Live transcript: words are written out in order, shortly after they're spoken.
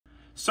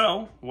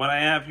So what I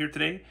have here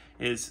today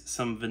is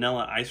some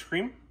vanilla ice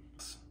cream.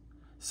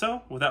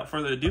 So without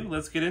further ado,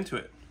 let's get into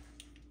it.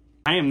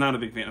 I am not a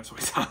big fan of soy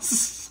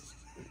sauce.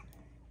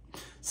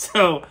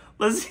 So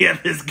let's see how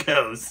this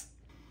goes.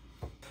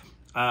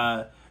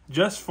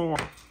 Just for...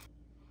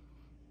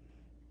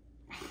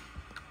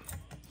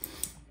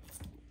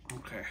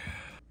 Okay.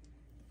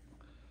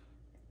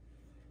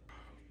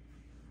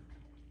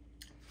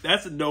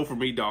 That's a no for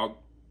me, dog.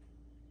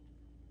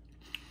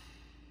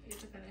 You have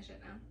to finish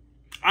it now.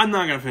 I'm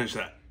not gonna finish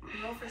that.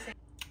 No for saying.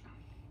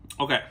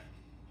 Okay.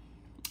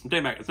 I'll take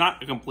it back. It's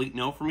not a complete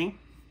no for me.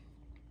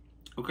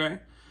 Okay.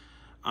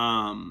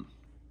 I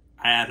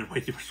added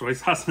way too much soy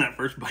sauce in that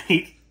first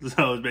bite,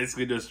 so it's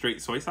basically just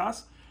straight soy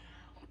sauce.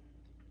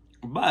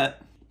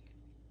 But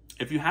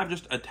if you have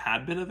just a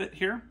tad bit of it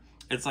here,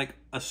 it's like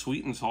a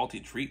sweet and salty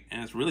treat,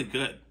 and it's really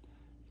good.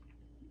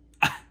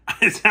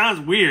 It sounds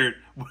weird,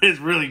 but it's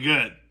really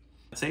good.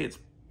 I'd say it's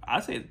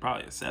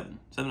probably a 7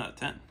 out of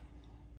 10.